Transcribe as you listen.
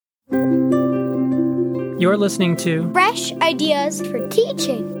You're listening to Fresh Ideas for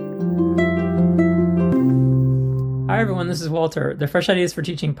Teaching. Hi everyone, this is Walter. The Fresh Ideas for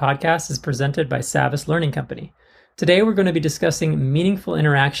Teaching podcast is presented by Savvas Learning Company. Today we're going to be discussing meaningful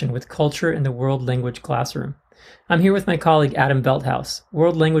interaction with culture in the world language classroom. I'm here with my colleague Adam Velthouse,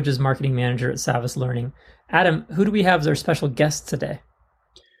 World Languages Marketing Manager at Savvas Learning. Adam, who do we have as our special guests today?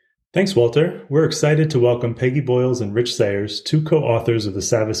 Thanks, Walter. We're excited to welcome Peggy Boyles and Rich Sayers, two co-authors of the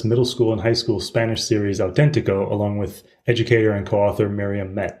Savvas Middle School and High School Spanish series Autentico, along with educator and co-author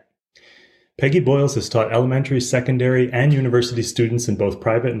Miriam Met. Peggy Boyles has taught elementary, secondary, and university students in both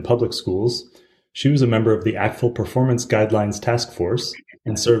private and public schools. She was a member of the ACTFL Performance Guidelines Task Force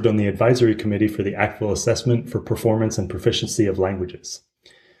and served on the advisory committee for the ACTFL Assessment for Performance and Proficiency of Languages.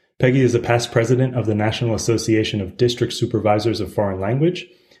 Peggy is a past president of the National Association of District Supervisors of Foreign Language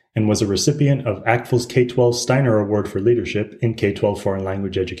and was a recipient of ACTFL's K-12 Steiner Award for Leadership in K-12 foreign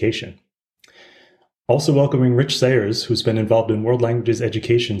language education. Also welcoming Rich Sayers, who's been involved in world languages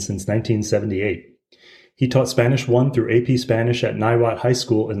education since 1978. He taught Spanish 1 through AP Spanish at Niwot High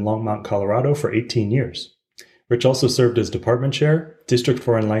School in Longmont, Colorado for 18 years. Rich also served as department chair, district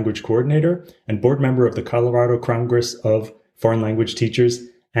foreign language coordinator, and board member of the Colorado Congress of Foreign Language Teachers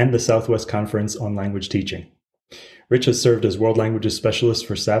and the Southwest Conference on Language Teaching. Rich has served as World Languages Specialist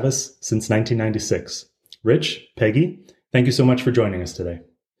for Savvas since 1996. Rich, Peggy, thank you so much for joining us today.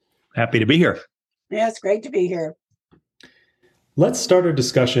 Happy to be here. Yeah, it's great to be here. Let's start our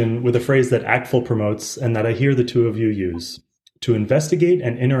discussion with a phrase that ACTFL promotes and that I hear the two of you use: to investigate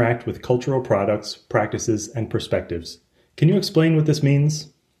and interact with cultural products, practices, and perspectives. Can you explain what this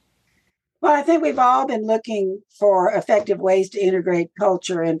means? Well, I think we've all been looking for effective ways to integrate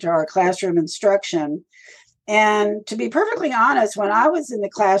culture into our classroom instruction. And to be perfectly honest, when I was in the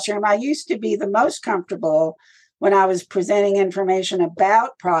classroom, I used to be the most comfortable when I was presenting information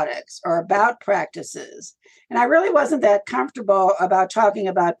about products or about practices. And I really wasn't that comfortable about talking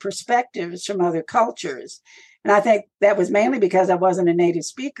about perspectives from other cultures. And I think that was mainly because I wasn't a native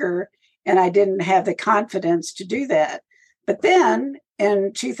speaker and I didn't have the confidence to do that. But then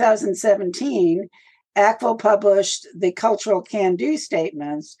in 2017, ACTFL published the Cultural Can-Do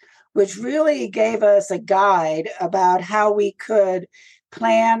Statements, which really gave us a guide about how we could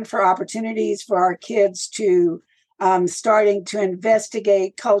plan for opportunities for our kids to starting to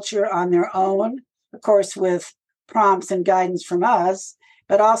investigate culture on their own, of course, with prompts and guidance from us,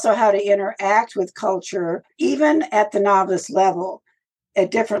 but also how to interact with culture, even at the novice level, at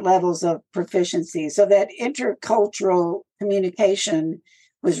different levels of proficiency. So that intercultural communication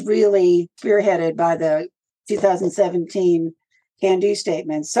was really spearheaded by the 2017 Can-Do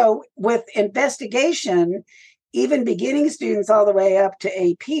statement. So with investigation, even beginning students all the way up to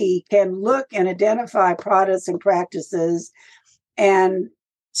AP can look and identify products and practices and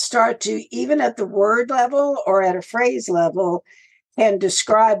start to, even at the word level or at a phrase level, can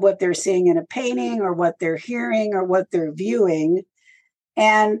describe what they're seeing in a painting or what they're hearing or what they're viewing.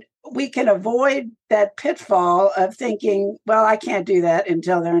 And we can avoid that pitfall of thinking, well, I can't do that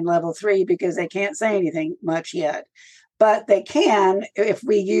until they're in level 3 because they can't say anything much yet. But they can if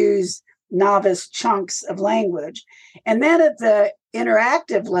we use novice chunks of language. And then at the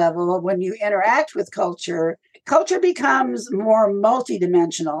interactive level, when you interact with culture, culture becomes more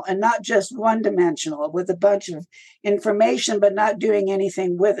multidimensional and not just one-dimensional with a bunch of information, but not doing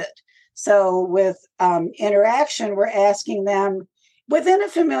anything with it. So with interaction, we're asking them within a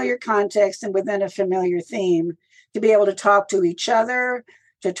familiar context and within a familiar theme to be able to talk to each other,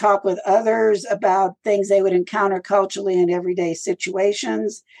 to talk with others about things they would encounter culturally in everyday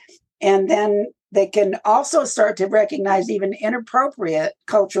situations. And then they can also start to recognize even inappropriate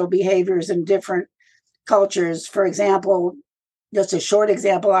cultural behaviors in different cultures. For example, just a short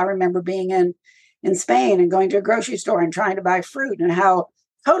example, I remember being in Spain and going to a grocery store and trying to buy fruit and how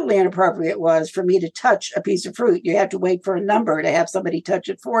totally inappropriate it was for me to touch a piece of fruit. You have to wait for a number to have somebody touch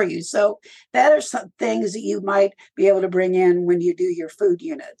it for you. So that are some things that you might be able to bring in when you do your food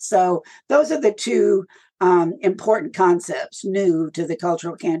unit. So those are the two important concepts new to the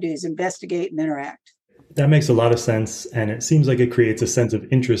Cultural Can-Dos: investigate and interact. That makes a lot of sense, and it seems like it creates a sense of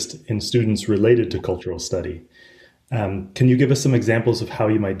interest in students related to cultural study. Can you give us some examples of how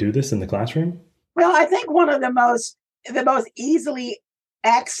you might do this in the classroom? Well, I think one of the most easily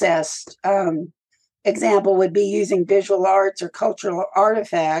accessed example would be using visual arts or cultural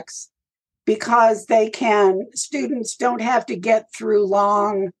artifacts, because students don't have to get through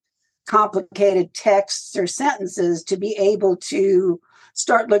long, complicated texts or sentences to be able to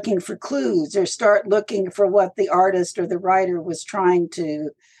start looking for clues or start looking for what the artist or the writer was trying to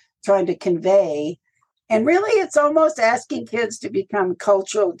convey. And really, it's almost asking kids to become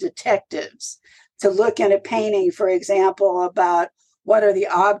cultural detectives. to look in a painting, for example, about what are the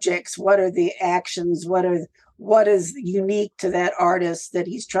objects, what are the actions, what is unique to that artist that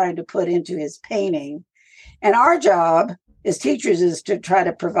he's trying to put into his painting. And our job as teachers is to try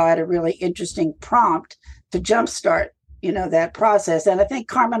to provide a really interesting prompt to jumpstart, that process. And I think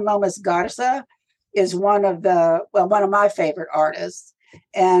Carmen Lomas Garza is one of my favorite artists.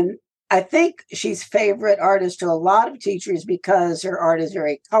 And I think she's favorite artist to a lot of teachers because her art is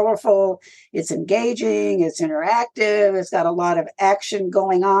very colorful, it's engaging, it's interactive, it's got a lot of action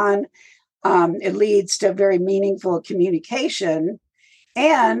going on. It leads to very meaningful communication.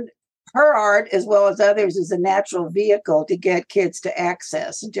 And her art, as well as others, is a natural vehicle to get kids to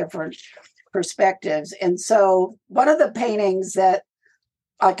access different perspectives. And so one of the paintings that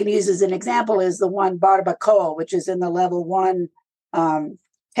I can use as an example is the one Barbacoa, which is in the level 1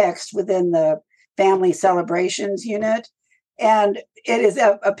 text within the family celebrations unit. And it is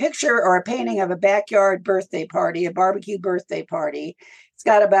a picture or a painting of a backyard birthday party, a barbecue birthday party. It's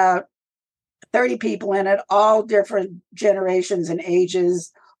got about 30 people in it, all different generations and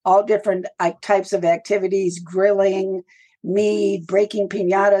ages, all different types of activities, grilling, mead, breaking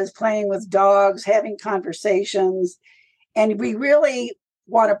piñatas, playing with dogs, having conversations. And we really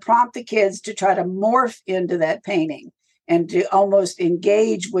want to prompt the kids to try to morph into that painting and to almost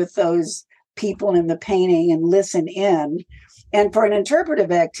engage with those people in the painting and listen in. And for an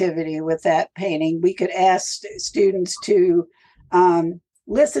interpretive activity with that painting, we could ask students to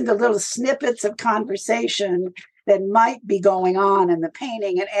listen to little snippets of conversation that might be going on in the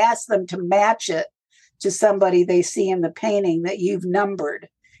painting and ask them to match it to somebody they see in the painting that you've numbered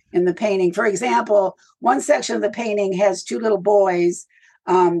in the painting. For example, one section of the painting has 2 little boys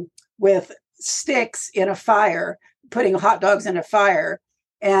with sticks in a fire, putting hot dogs in a fire.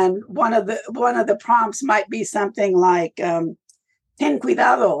 And one of the prompts might be something like, ten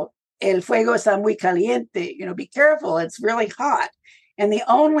cuidado, el fuego está muy caliente. Be careful, it's really hot. And the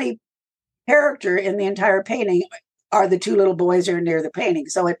only character in the entire painting are the 2 little boys who are near the painting.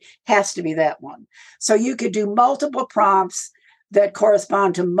 So it has to be that one. So you could do multiple prompts that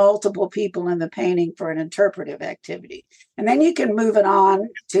correspond to multiple people in the painting for an interpretive activity. And then you can move it on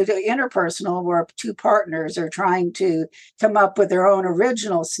to the interpersonal, where 2 partners are trying to come up with their own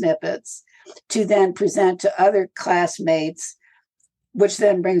original snippets to then present to other classmates, which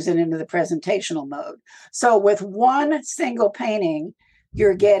then brings it into the presentational mode. So with one single painting,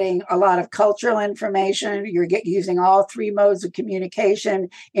 you're getting a lot of cultural information, you're using all 3 modes of communication,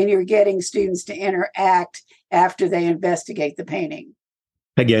 and you're getting students to interact after they investigate the painting.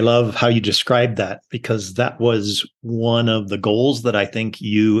 Peggy, I love how you described that, because that was one of the goals that I think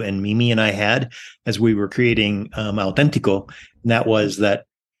you and Mimi and I had as we were creating Auténtico. And that was that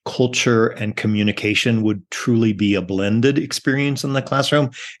culture and communication would truly be a blended experience in the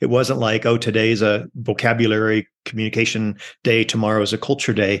classroom. It wasn't like, oh, today's a vocabulary communication day, tomorrow's a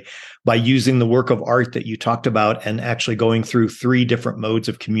culture day. By using the work of art that you talked about and actually going through 3 different modes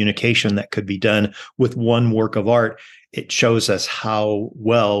of communication that could be done with one work of art, it shows us how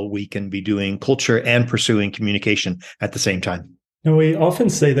well we can be doing culture and pursuing communication at the same time. Now, we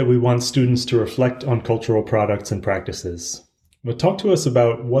often say that we want students to reflect on cultural products and practices. But talk to us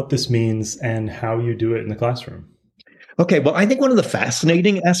about what this means and how you do it in the classroom. Okay, well, I think one of the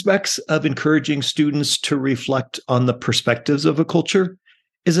fascinating aspects of encouraging students to reflect on the perspectives of a culture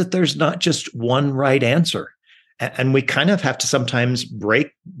is that there's not just one right answer. And we kind of have to sometimes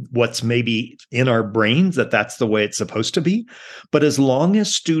break what's maybe in our brains that that's the way it's supposed to be. But as long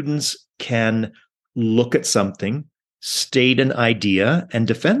as students can look at something, state an idea, and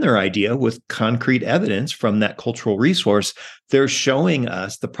defend their idea with concrete evidence from that cultural resource, they're showing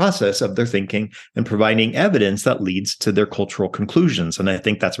us the process of their thinking and providing evidence that leads to their cultural conclusions. And I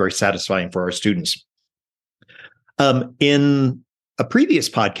think that's very satisfying for our students. In a previous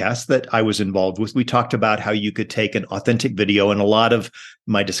podcast that I was involved with, we talked about how you could take an authentic video, and a lot of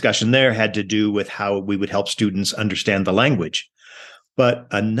my discussion there had to do with how we would help students understand the language. But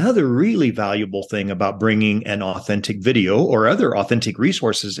another really valuable thing about bringing an authentic video or other authentic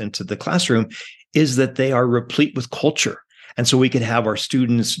resources into the classroom is that they are replete with culture. And so we could have our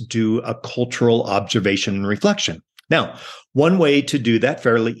students do a cultural observation and reflection. Now, one way to do that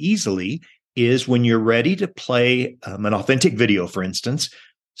fairly easily is when you're ready to play an authentic video, for instance,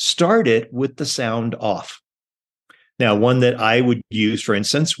 start it with the sound off. Now, one that I would use, for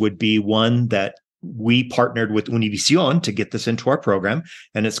instance, would be one that we partnered with Univision to get this into our program,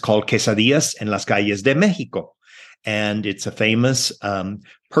 and it's called Quesadillas en las Calles de México. And it's a famous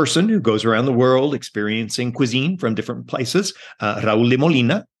person who goes around the world experiencing cuisine from different places, Raúl de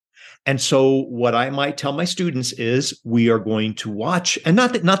Molina. And so what I might tell my students is we are going to watch, and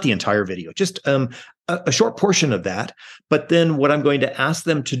not the entire video, just a short portion of that. But then what I'm going to ask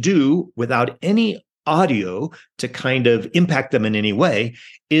them to do without any audio to kind of impact them in any way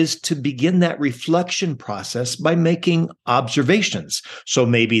is to begin that reflection process by making observations. So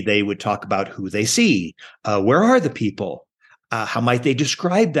maybe they would talk about who they see, where are the people, how might they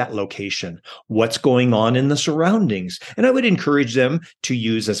describe that location? What's going on in the surroundings? And I would encourage them to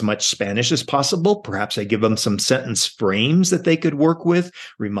use as much Spanish as possible. Perhaps I give them some sentence frames that they could work with,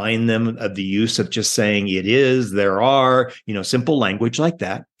 remind them of the use of just saying it is, there are, simple language like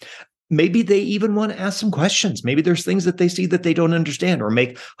that. Maybe they even want to ask some questions. Maybe there's things that they see that they don't understand or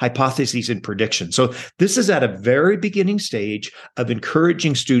make hypotheses and predictions. So this is at a very beginning stage of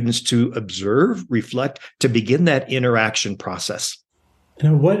encouraging students to observe, reflect, to begin that interaction process.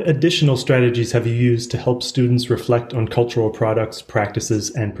 And what additional strategies have you used to help students reflect on cultural products, practices,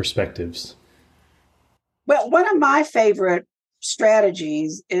 and perspectives? Well, one of my favorite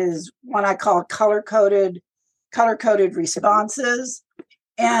strategies is what I call color-coded responses.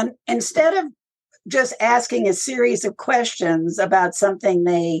 And instead of just asking a series of questions about something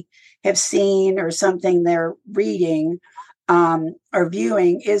they have seen or something they're reading or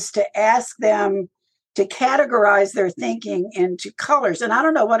viewing, is to ask them to categorize their thinking into colors. And I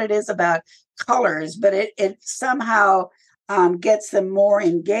don't know what it is about colors, but it somehow gets them more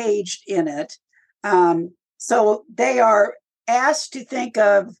engaged in it. So they are asked to think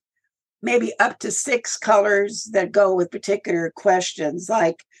of maybe up to 6 colors that go with particular questions,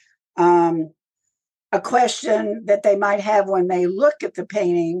 like a question that they might have when they look at the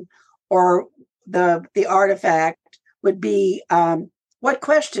painting or the artifact would be, what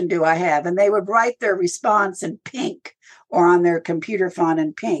question do I have? And they would write their response in pink or on their computer font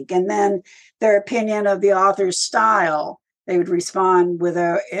in pink. And then their opinion of the author's style, they would respond with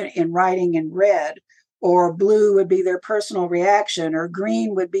in writing in red. Or blue would be their personal reaction, or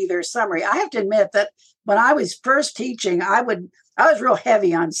green would be their summary. I have to admit that when I was first teaching, I was real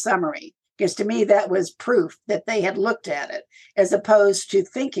heavy on summary, because to me that was proof that they had looked at it as opposed to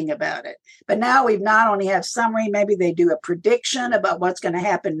thinking about it. But now we've not only have summary, maybe they do a prediction about what's going to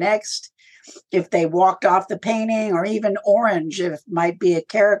happen next if they walked off the painting, or even orange if it might be a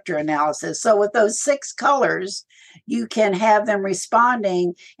character analysis. So with those 6 colors, you can have them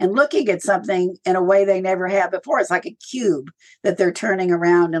responding and looking at something in a way they never have before. It's like a cube that they're turning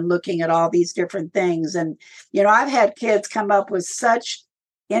around and looking at all these different things. And, I've had kids come up with such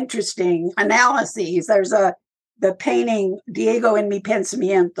interesting analyses. There's the painting Diego en mi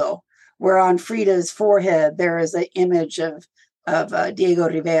pensamiento, where on Frida's forehead, there is an image of Diego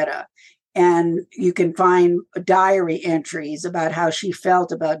Rivera. And you can find diary entries about how she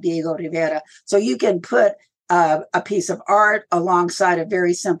felt about Diego Rivera. So you can put a piece of art alongside a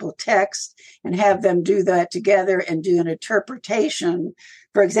very simple text and have them do that together and do an interpretation.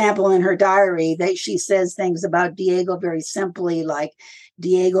 For example, in her diary, she says things about Diego very simply, like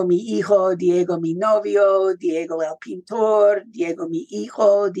Diego mi hijo, Diego mi novio, Diego el pintor, Diego mi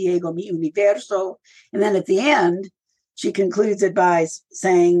hijo, Diego mi universo. And then at the end, she concludes it by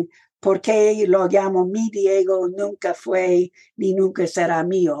saying, porque lo llamo mi Diego, nunca fue ni nunca será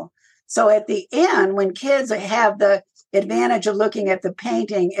mío. So at the end, when kids have the advantage of looking at the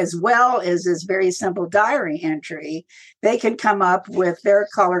painting as well as this very simple diary entry, they can come up with their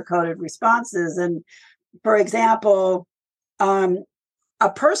color-coded responses. And for example, a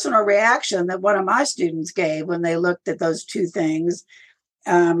personal reaction that one of my students gave when they looked at those 2 things,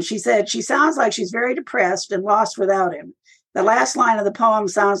 she said, she sounds like she's very depressed and lost without him. The last line of the poem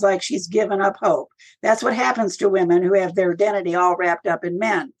sounds like she's given up hope. That's what happens to women who have their identity all wrapped up in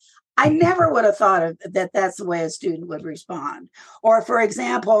men. I never would have thought of that that's the way a student would respond. Or, for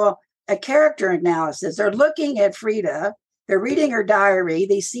example, a character analysis. They're looking at Frida, they're reading her diary,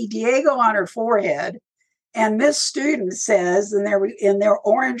 they see Diego on her forehead, and this student says in their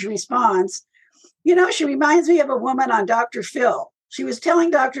orange response, she reminds me of a woman on Dr. Phil. She was telling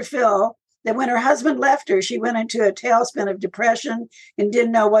Dr. Phil that when her husband left her, she went into a tailspin of depression and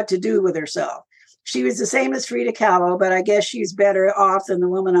didn't know what to do with herself. She was the same as Frida Kahlo, but I guess she's better off than the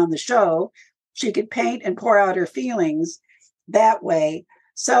woman on the show. She could paint and pour out her feelings that way.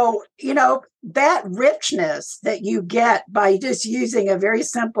 So, that richness that you get by just using a very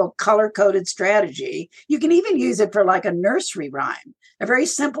simple color-coded strategy, you can even use it for like a nursery rhyme, a very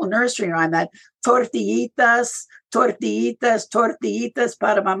simple nursery rhyme, that tortillitas, tortillitas, tortillitas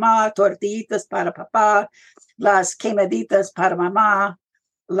para mamá, tortillitas para papá, las quemaditas para mamá,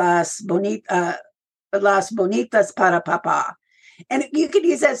 las bonitas para papá. And you could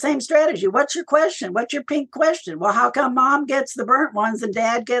use that same strategy. What's your question? What's your pink question? Well, how come mom gets the burnt ones and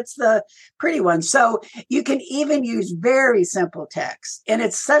dad gets the pretty ones? So you can even use very simple text. And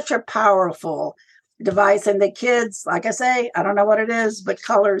it's such a powerful device. And the kids, like I say, I don't know what it is, but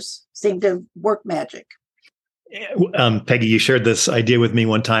colors seem to work magic. Peggy, you shared this idea with me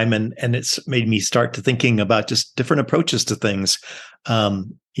one time, and it's made me start to thinking about just different approaches to things.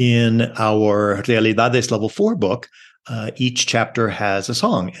 In our Realidades Level 4 book, each chapter has a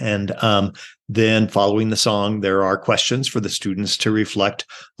song. And then following the song, there are questions for the students to reflect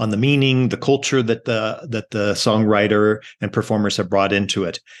on the meaning, the culture that the songwriter and performers have brought into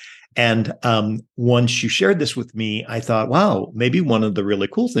it. And once you shared this with me, I thought, wow, maybe one of the really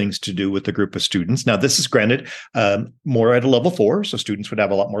cool things to do with a group of students. Now, this is granted more at a level 4, so students would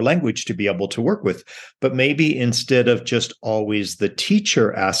have a lot more language to be able to work with. But maybe instead of just always the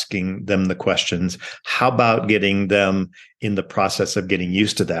teacher asking them the questions, how about getting them in the process of getting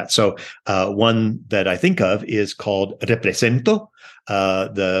used to that? So one that I think of is called Represento.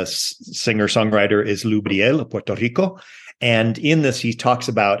 The singer-songwriter is Lou Briel of Puerto Rico. And in this, he talks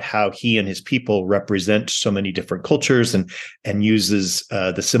about how he and his people represent so many different cultures and uses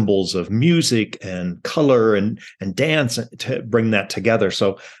the symbols of music and color and dance to bring that together.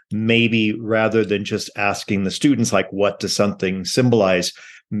 So maybe rather than just asking the students, like, what does something symbolize?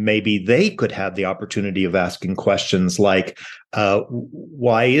 Maybe they could have the opportunity of asking questions like,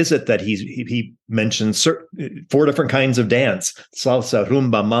 why is it that he mentions 4 different kinds of dance, salsa,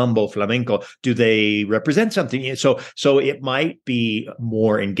 rumba, mambo, flamenco? Do they represent something? So it might be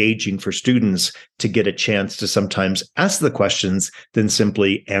more engaging for students to get a chance to sometimes ask the questions than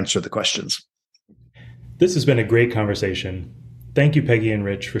simply answer the questions. This has been a great conversation. Thank you, Peggy and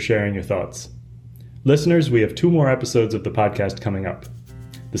Rich, for sharing your thoughts. Listeners, we have 2 more episodes of the podcast coming up.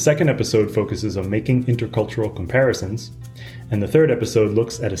 The second episode focuses on making intercultural comparisons, and the third episode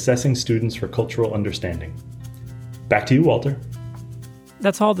looks at assessing students for cultural understanding. Back to you, Walter.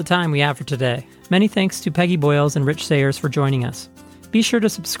 That's all the time we have for today. Many thanks to Peggy Boyles and Rich Sayers for joining us. Be sure to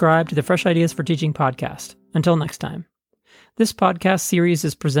subscribe to the Fresh Ideas for Teaching podcast. Until next time. This podcast series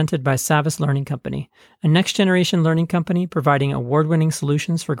is presented by Savvis Learning Company, a next-generation learning company providing award-winning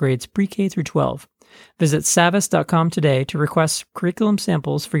solutions for grades pre-K through 12. Visit savvis.com today to request curriculum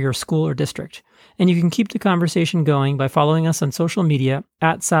samples for your school or district. And you can keep the conversation going by following us on social media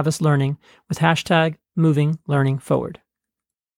 @Savvis Learning with #MovingLearningForward.